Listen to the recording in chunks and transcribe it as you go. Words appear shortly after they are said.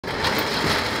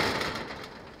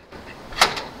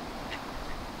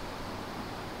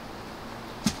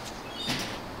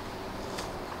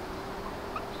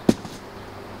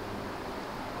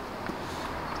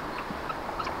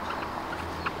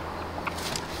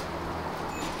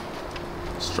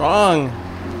Strong.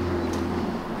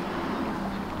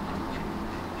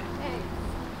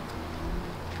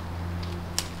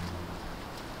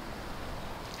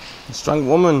 A strong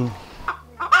woman.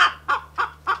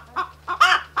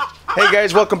 Hey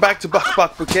guys, welcome back to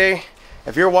Buck Bouquet.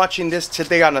 If you're watching this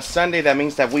today on a Sunday, that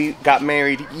means that we got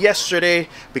married yesterday,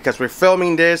 because we're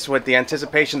filming this with the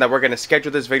anticipation that we're going to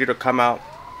schedule this video to come out,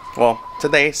 well,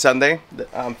 today, Sunday,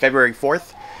 February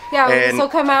 4th. Yeah, this will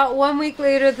come out 1 week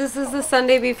later. This is the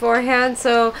Sunday beforehand,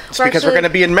 so it's because we're going to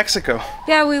be in Mexico.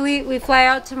 Yeah, we fly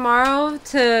out tomorrow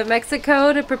to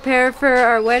Mexico to prepare for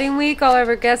our wedding week. All of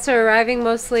our guests are arriving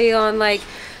mostly on like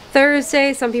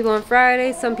Thursday, some people on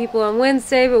Friday, some people on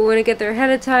Wednesday, but we want to get there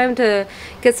ahead of time to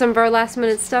get some of our last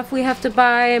minute stuff we have to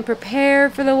buy and prepare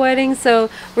for the wedding. So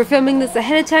we're filming this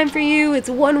ahead of time for you. It's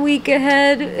 1 week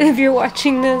ahead if you're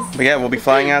watching this. But yeah, we'll be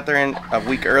flying out there in a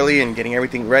week early and getting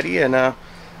everything ready, and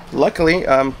luckily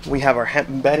we have our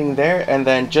hemp bedding there, and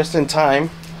then just in time,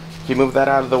 if you move that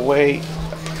out of the way,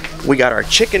 we got our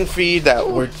chicken feed that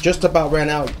we're just about ran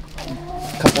out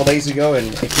a couple days ago, and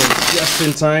it came just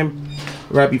in time.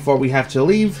 Right before we have to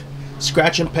leave.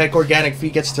 Scratch and Peck organic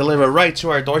feed gets delivered right to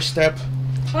our doorstep.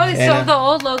 Oh, they still have the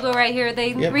old logo right here.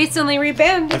 They recently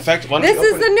revamped. In fact, this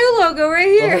is the new logo right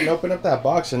here. Go ahead and open up that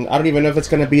box, and I don't even know if it's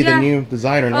going to be the new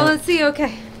design or not. Oh, let's see.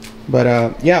 Okay.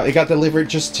 But yeah, it got delivered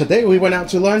just today. We went out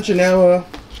to lunch, and now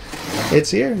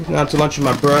it's here. Went out to lunch with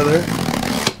my brother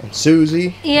and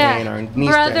Susie. Yeah. And our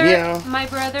niece Danielle. My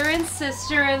brother and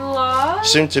sister-in-law.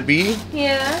 Soon to be.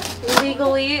 Yeah,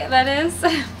 legally that is.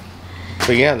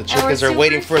 But yeah, the chickens are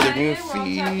waiting for their new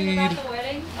feed.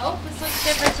 Oh, this looks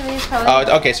different to me. It's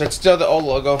probably okay, so it's still the old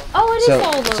logo. Oh, it is the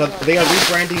old logo. So they are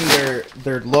rebranding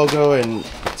their logo, and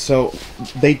so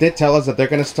they did tell us that they're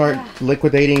going to start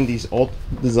liquidating these old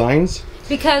designs.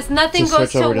 Because nothing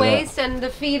goes to waste, and the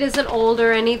feed isn't old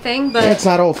or anything. But it's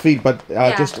not old feed, but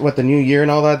just with the new year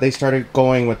and all that, they started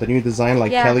going with the new design,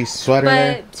 like Kelly's sweater.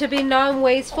 But to be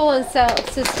non-wasteful and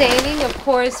self-sustaining, of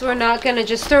course, we're not going to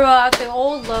just throw out the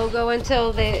old logo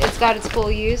until it's got its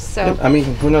full use. So I mean,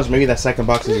 who knows? Maybe that second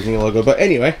box is a new logo. But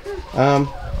anyway,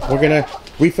 we're gonna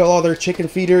refill all their chicken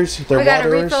feeders, their we waterers.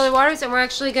 Gotta refill the waters, and we're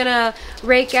actually gonna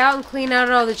rake out and clean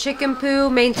out all the chicken poo,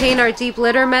 maintain our deep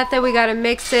litter method. We gotta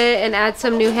mix it and add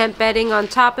some new hemp bedding on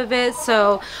top of it.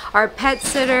 So our pet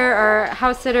sitter, our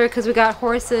house sitter, because we got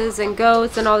horses and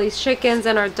goats and all these chickens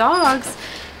and our dogs,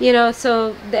 you know,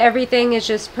 so everything is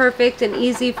just perfect and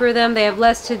easy for them. They have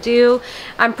less to do.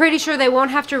 I'm pretty sure they won't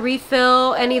have to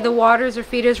refill any of the waters or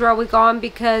feeders while we're gone,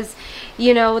 because,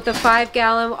 you know, with the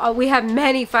 5-gallon, we have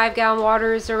many 5-gallon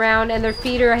waters around, and their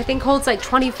feeder, I think, holds like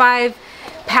 25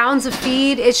 pounds of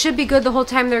feed. It should be good the whole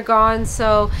time they're gone.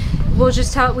 So we'll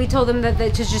just we told them that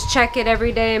to just check it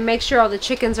every day and make sure all the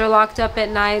chickens are locked up at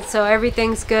night, so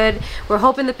everything's good. We're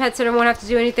hoping the pet sitter won't have to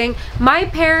do anything. My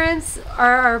parents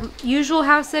are our usual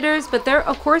house sitters, but they're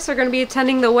of course are going to be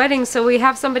attending the wedding, so we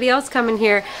have somebody else coming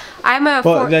here.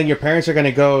 Well, then your parents are going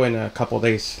to go in a couple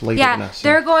days later than us. So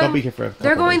they're going. They'll be here for a couple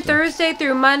They're going days, Thursday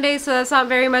through Monday, so that's not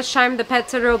very much time. The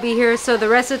pet sitter will be here, so the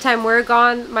rest of the time we're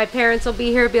gone, my parents will be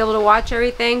here, be able to watch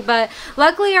everything. But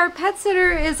luckily, our pet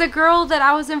sitter is a girl that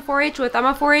I was in 4-H with. I'm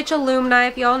a 4-H alumni.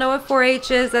 If y'all know what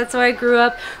 4-H is, that's why I grew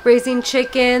up raising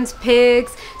chickens,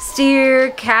 pigs,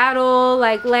 steer, cattle,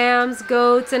 like lambs,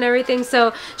 goats, and everything.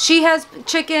 So she has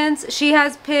chickens, she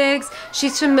has pigs,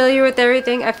 she's familiar with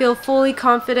everything. I feel fully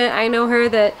confident. I know her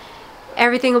that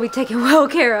everything will be taken well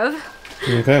care of.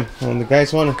 Okay, well, the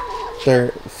guys want their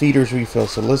feeders refilled,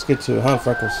 so let's get to it, huh,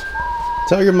 Freckles?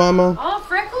 Tell your mama. Oh,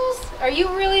 Freckles? Are you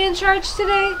really in charge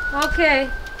today? Okay.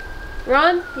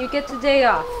 Ron, you get today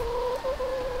off.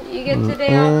 You get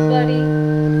today off, buddy.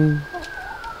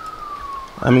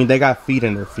 I mean, they got feed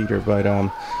in their feeder, but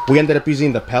we ended up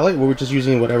using the pellet. We were just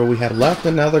using whatever we had left,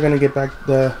 and now they're gonna get back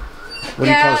the what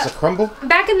do you call it, the crumble?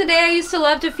 Back in the day, I used to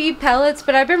love to feed pellets,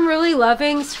 but I've been really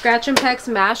loving Scratch and Peck's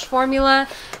mash formula.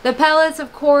 The pellets,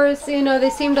 of course, you know,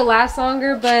 they seem to last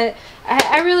longer, but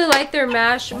I really like their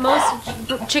mash.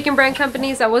 Most chicken brand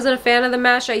companies, I wasn't a fan of the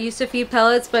mash. I used to feed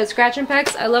pellets, but Scratch and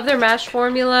Peck's, I love their mash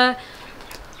formula.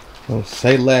 Well,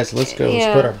 say less. Let's go.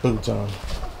 Let's put our boots on.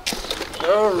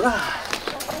 All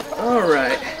right. All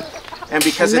right. And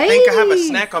because they think I have a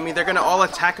snack on me, they're going to all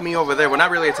attack me over there. Well,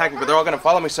 not really attack me, but they're all going to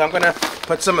follow me. So I'm going to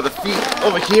put some of the feet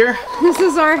over here. This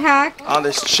is our hack. On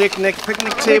this picnic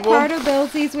table. Ricardo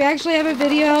builds these. We actually have a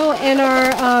video in our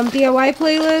DIY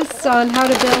playlist on how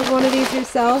to build one of these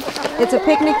yourself. It's a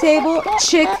picnic table,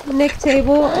 chick-nick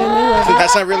table, and they love it.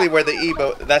 That's not really where they eat,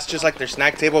 but that's just like their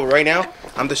snack table. Right now,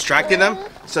 I'm distracting them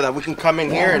so that we can come in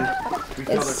here and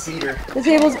refill the feeder. The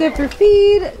table's good for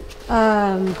feed.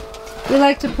 We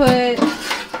like to put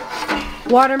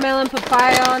watermelon,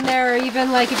 papaya on there, or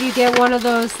even like if you get one of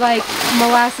those like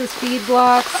molasses feed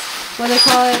blocks, what do they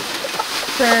call it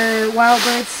for wild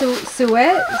birds?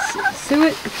 Suet?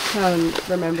 I don't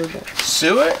remember. But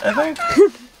Suet, I think.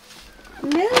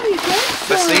 Millie,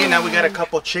 But see, now we got a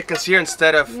couple chickens here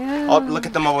instead of. Yeah. Oh, look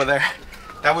at them over there.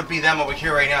 That would be them over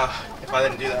here right now if I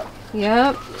didn't do that.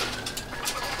 Yep.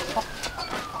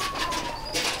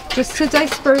 Just to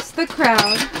disperse the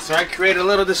crowd. So I create a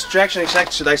little distraction.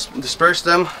 Should I disperse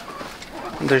them?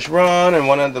 There's Ron and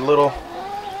one of the little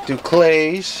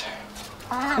Duclays.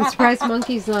 I'm surprised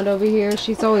Monkey's not over here.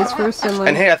 She's always first in line.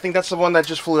 And hey, I think that's the one that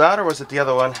just flew out, or was it the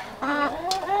other one?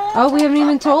 Oh, we haven't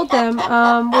even told them.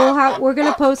 We're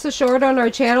gonna post a short on our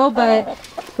channel, but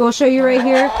we'll show you right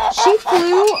here. She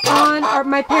flew on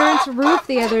my parents' roof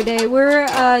the other day. We're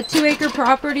a 2-acre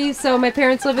property, so my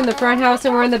parents live in the front house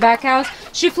and we're in the back house.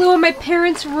 She flew on my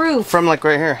parents' roof. From like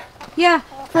right here. Yeah,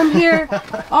 from here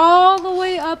all the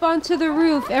way up onto the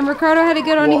roof, and Ricardo had to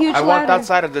get on a huge ladder. I walked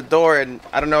outside of the door, and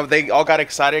I don't know if they all got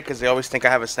excited because they always think I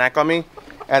have a snack on me.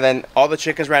 And then all the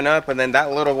chickens ran up, and then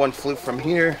that little one flew from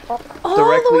here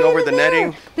directly over the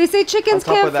netting. They say chickens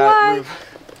can't fly. Roof.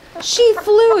 She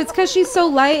flew. It's because she's so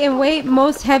light and weight.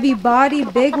 Most heavy body,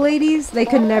 big ladies, they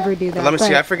could never do that. Let me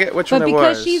see. I forget which one it was. But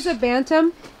because she's a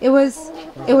bantam, it was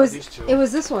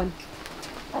this one.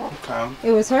 Okay.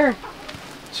 It was her.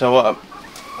 So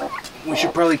we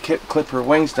should probably clip her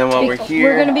wings then while we're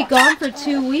here. We're gonna be gone for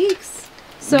 2 weeks.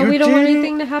 So we don't want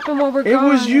anything to happen while we're gone. It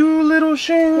was you, little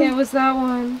Shane. Yeah, it was that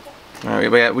one. Alright,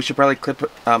 but yeah, we should probably clip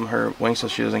her wings so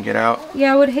she doesn't get out.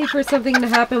 Yeah, I would hate for something to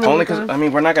happen while Only because, I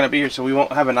mean, we're not going to be here, so we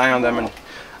won't have an eye on them. And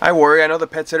I worry. I know the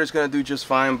pet sitter's going to do just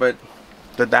fine, but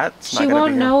that's not going to be. She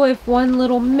won't know if one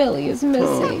little Millie is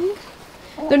missing.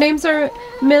 Their names are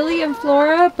Millie and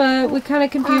Flora, but we kind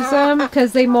of confuse them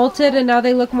because they molted and now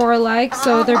they look more alike.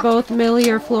 So they're both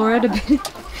Millie or Flora.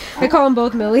 I call them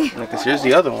both Millie. Because here's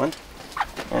the other one.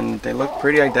 And they look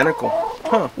pretty identical.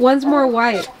 Huh. One's more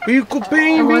white.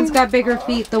 And one's got bigger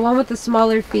feet. The one with the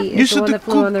smaller feet is the one that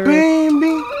flew on the roof.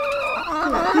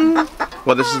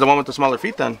 Well, this is the one with the smaller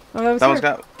feet then. Oh, that one's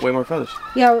got way more feathers.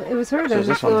 Yeah, it was her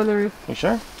that flew on the roof. You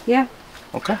sure? Yeah.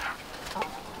 Okay.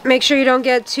 Make sure you don't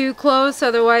get too close,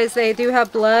 otherwise they do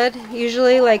have blood,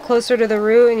 usually, like closer to the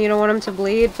root, and you don't want them to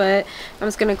bleed, but I'm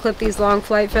just going to clip these long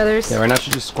flight feathers. Yeah, right now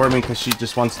she's just squirming because she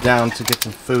just wants down to get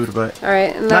some food, but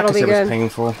alright, and that'll be good. It was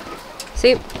painful.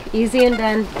 See, easy and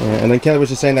done. Yeah, and then Kelly was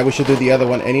just saying that we should do the other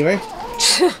one anyway.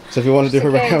 So if you want to do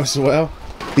her right now as well.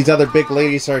 These other big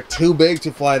ladies are too big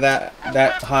to fly that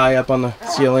high up on the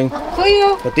ceiling.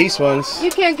 Cleo! But these ones... You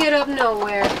can't get up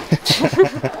nowhere.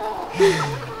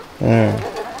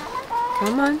 Alright.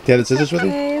 Come on. Do you have the scissors with you?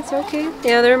 Okay, it's okay.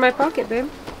 Yeah, they're in my pocket, babe.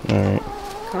 Alright.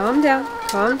 Calm down.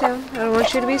 Calm down. I don't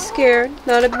want you to be scared.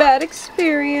 Not a bad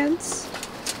experience.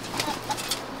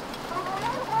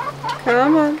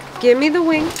 Come on. Give me the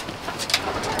wing.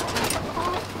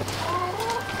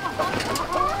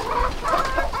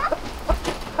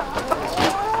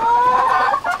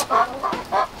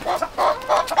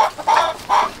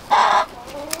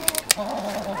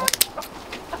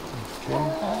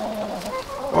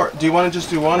 Or do you want to just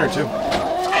do one or two?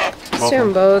 Just do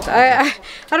them both. I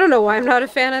don't know why I'm not a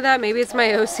fan of that. Maybe it's my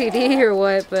OCD or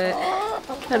what, but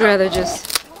I'd rather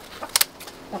just...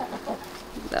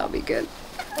 That'll be good.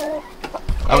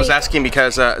 I was asking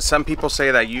because some people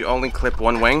say that you only clip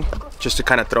one wing just to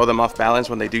kind of throw them off balance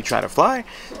when they do try to fly.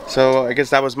 So I guess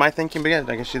that was my thinking, but yeah,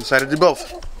 I guess you decided to do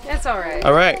both. That's alright.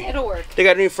 Alright. It'll work. They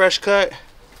got a new fresh cut.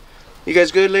 You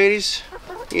guys good, ladies?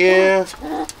 Yeah.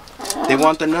 They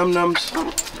want the num-nums.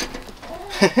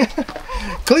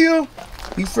 Cleo,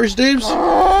 you first dibs?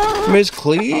 Miss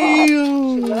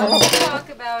Cleo. Talk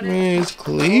about it. Miss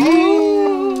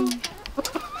Cleo.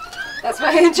 That's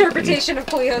my interpretation of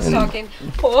Cleo's talking.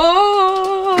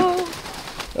 Oh!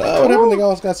 What happened? They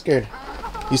almost got scared.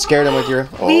 You scared them with your...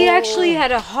 Oh. We actually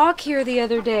had a hawk here the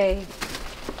other day.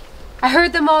 I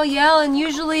heard them all yell, and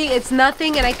usually it's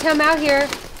nothing, and I come out here,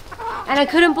 and I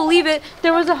couldn't believe it.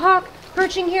 There was a hawk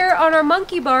perching here on our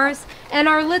monkey bars, and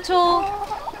our little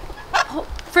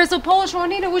frizzle Polish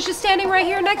Juanita was just standing right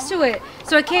here next to it.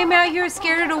 So I came out here,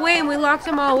 scared it away, and we locked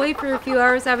them all away for a few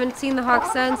hours. I haven't seen the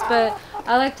hawk since, but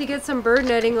I like to get some bird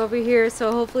netting over here,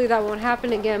 so hopefully that won't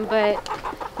happen again. But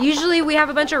usually we have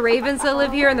a bunch of ravens that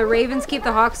live here, and the ravens keep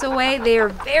the hawks away. They are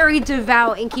very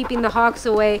devout in keeping the hawks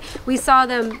away. We saw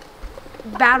them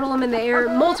battle them in the air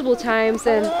multiple times,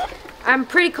 and I'm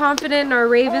pretty confident in our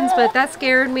ravens, but that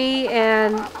scared me,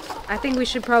 and I think we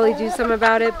should probably do something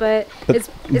about it, but it's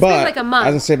been like a month. I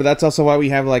was gonna say, but that's also why we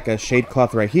have like a shade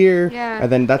cloth right here. Yeah.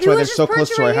 And then that's why they're so close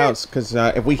to our house, because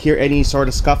if we hear any sort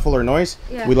of scuffle or noise,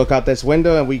 we look out this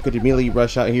window and we could immediately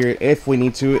rush out here if we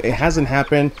need to. It hasn't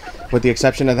happened, with the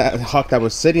exception of that hawk that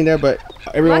was sitting there, but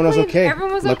everyone was okay.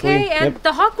 Everyone was okay, and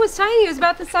the hawk was tiny. It was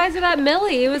about the size of that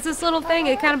Millie. It was this little thing.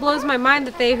 It kind of blows my mind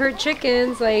that they hurt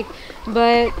chickens, like,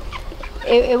 but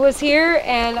it was here,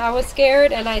 and I was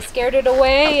scared, and I scared it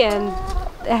away, and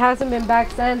it hasn't been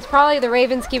back since. Probably the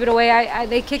ravens keep it away.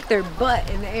 They kick their butt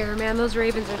in the air, man. Those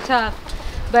ravens are tough.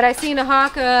 But I seen a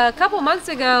hawk a couple months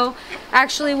ago,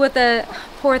 actually, with a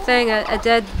poor thing, a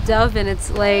dead dove in its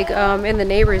leg in the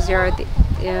neighbor's yard.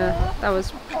 Yeah, that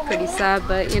was pretty sad,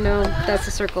 but you know, that's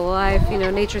the circle of life. You know,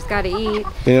 nature's got to eat.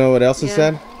 You know what else is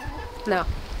sad? No.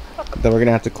 That we're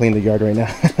gonna have to clean the yard right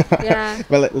now. Yeah.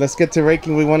 But let's get to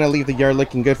raking. We want to leave the yard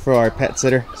looking good for our pet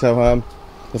sitter. So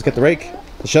let's get the rake,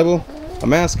 the shovel, a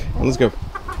mask, and let's go.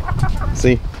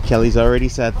 See, Kelly's already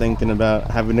sad thinking about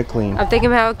having to clean. I'm thinking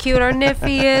about how cute our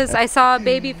Niffy is. I saw a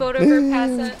baby photo of her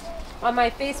pass on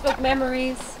my Facebook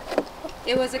memories.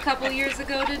 It was a couple years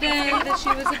ago today that she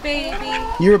was a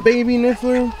baby. You're a baby,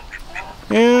 Niffler?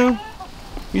 Yeah?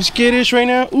 You skittish right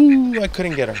now? Ooh, I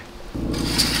couldn't get her.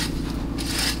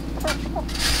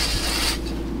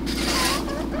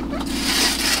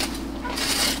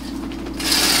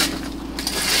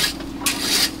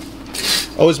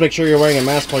 Always make sure you're wearing a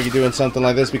mask while you're doing something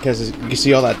like this, because you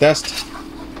see all that dust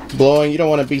blowing. You don't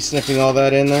want to be sniffing all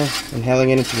that in there, inhaling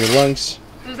it into your lungs.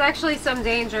 There's actually some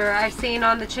danger. I've seen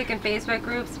on the chicken Facebook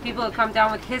groups, people have come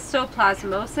down with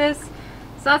histoplasmosis.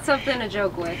 It's not something to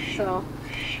joke with, so.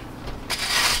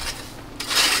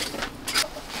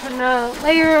 And a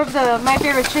layer of my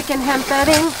favorite chicken hemp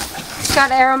bedding. It's got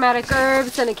aromatic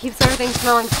herbs and it keeps everything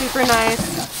smelling super nice.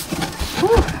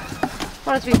 Whew.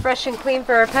 Want it to be fresh and clean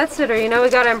for our pet sitter. You know, we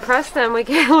gotta impress them. We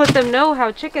can't let them know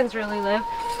how chickens really live.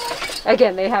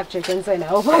 Again, they have chickens, I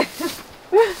know, but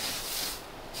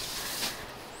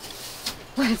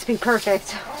want it to be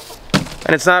perfect.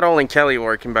 And it's not only Kelly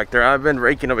working back there. I've been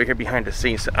raking over here behind the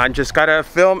scenes. I just gotta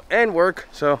film and work,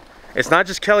 so it's not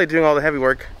just Kelly doing all the heavy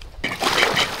work.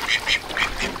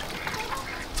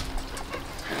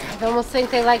 I almost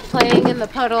think they like playing in the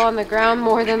puddle on the ground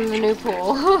more than the new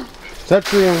pool. Is that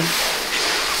true?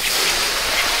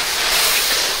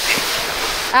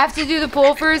 I have to do the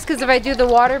pool first, because if I do the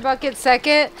water bucket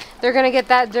second, they're gonna get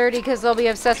that dirty because they'll be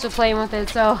obsessed with playing with it.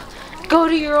 So go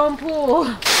to your own pool.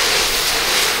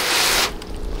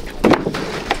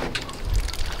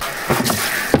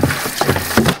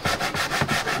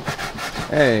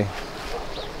 Hey,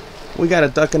 we got a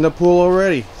duck in the pool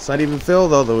already. It's not even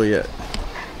filled all the way yet.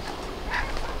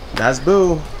 That's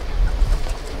Boo.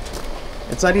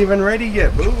 It's not even ready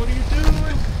yet, Boo. What are you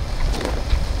doing?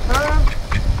 Huh?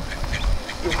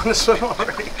 You want to swim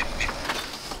already?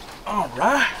 All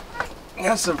right.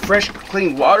 Got some fresh,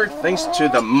 clean water thanks to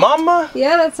the mama.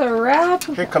 Yeah, that's a wrap.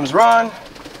 Here comes Ron.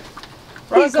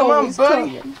 Ron, He's come on,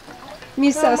 buddy.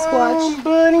 Me Sasquatch. On,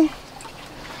 buddy.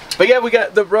 But yeah, we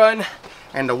got the run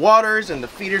and the waters and the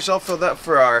feeders all filled up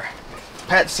for our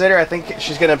pet sitter. I think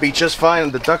she's gonna be just fine.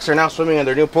 The ducks are now swimming in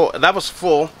their new pool. That was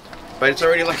full, but it's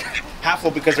already like half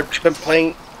full because they've been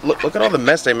playing. Look at all the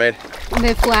mess they made.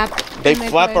 They flap. They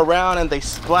flap around and they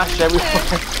splash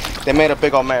everywhere. They made a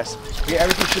big old mess. Yeah,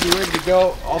 everything should be ready to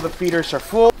go. All the feeders are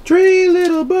full. 3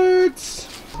 little birds.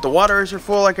 The waters are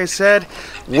full, like I said.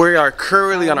 We are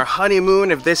currently on our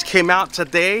honeymoon. If this came out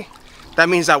today, that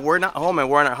means that we're not home and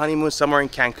we're on our honeymoon somewhere in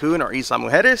Cancun or Isla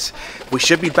Mujeres. We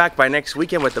should be back by next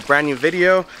weekend with a brand new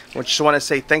video. We just want to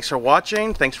say thanks for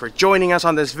watching. Thanks for joining us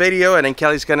on this video. And then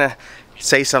Kelly's gonna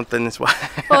say something as well.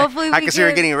 Hopefully I can see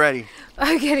her getting ready.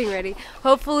 I'm getting ready.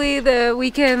 Hopefully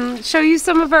we can show you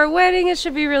some of our wedding. It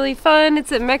should be really fun.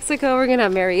 It's in Mexico. We're gonna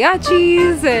have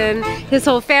mariachis and his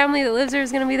whole family that lives there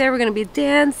is gonna be there. We're gonna be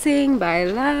dancing,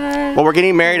 bailar. Well, we're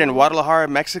getting married in Guadalajara,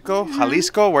 Mexico,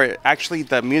 Jalisco, where actually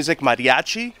the music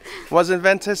mariachi was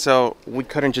invented. So we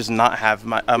couldn't just not have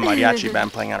a mariachi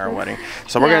band playing at our wedding.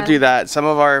 So we're gonna do that. Some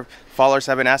of our followers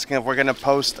have been asking if we're gonna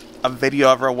post a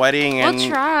video of our wedding, and we'll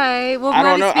try. I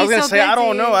don't know. I was gonna say I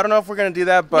don't know. I don't know if we're gonna do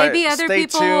that, but maybe other stay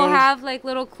people tuned. will have like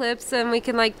little clips and we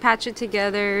can like patch it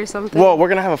together or something. Well, we're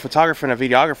gonna have a photographer and a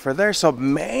videographer there, so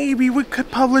maybe we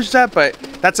could publish that, but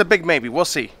that's a big maybe. We'll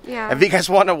see. Yeah. If you guys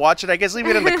want to watch it, I guess leave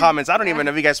it in the comments. I don't even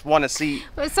know if you guys want to see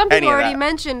some people any of already that.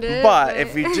 mentioned it. But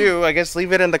if you do, I guess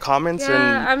leave it in the comments,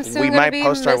 and we might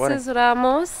post our wedding.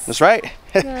 Ramos. That's right.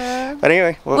 Yeah. But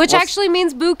anyway, which actually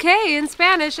means bouquet in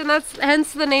Spanish, and that's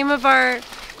hence the name of our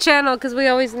channel because we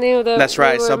always knew that. That's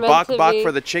right. We So were Bok meant to Bok be.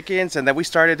 for the chickens, and then we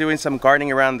started doing some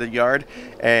gardening around the yard.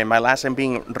 And my last name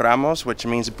being Ramos, which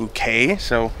means bouquet.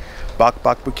 So Bok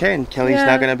Bok bouquet, and Kelly's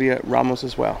now gonna be a Ramos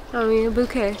as well. I mean, a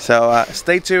bouquet. So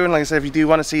stay tuned. Like I said, if you do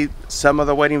want to see some of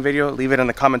the wedding video, leave it in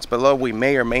the comments below. We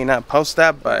may or may not post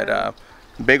that, but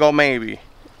big ol' maybe.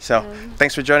 So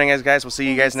thanks for joining us, guys. We'll see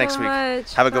you guys next week.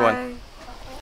 Much. Have a good one. Bye.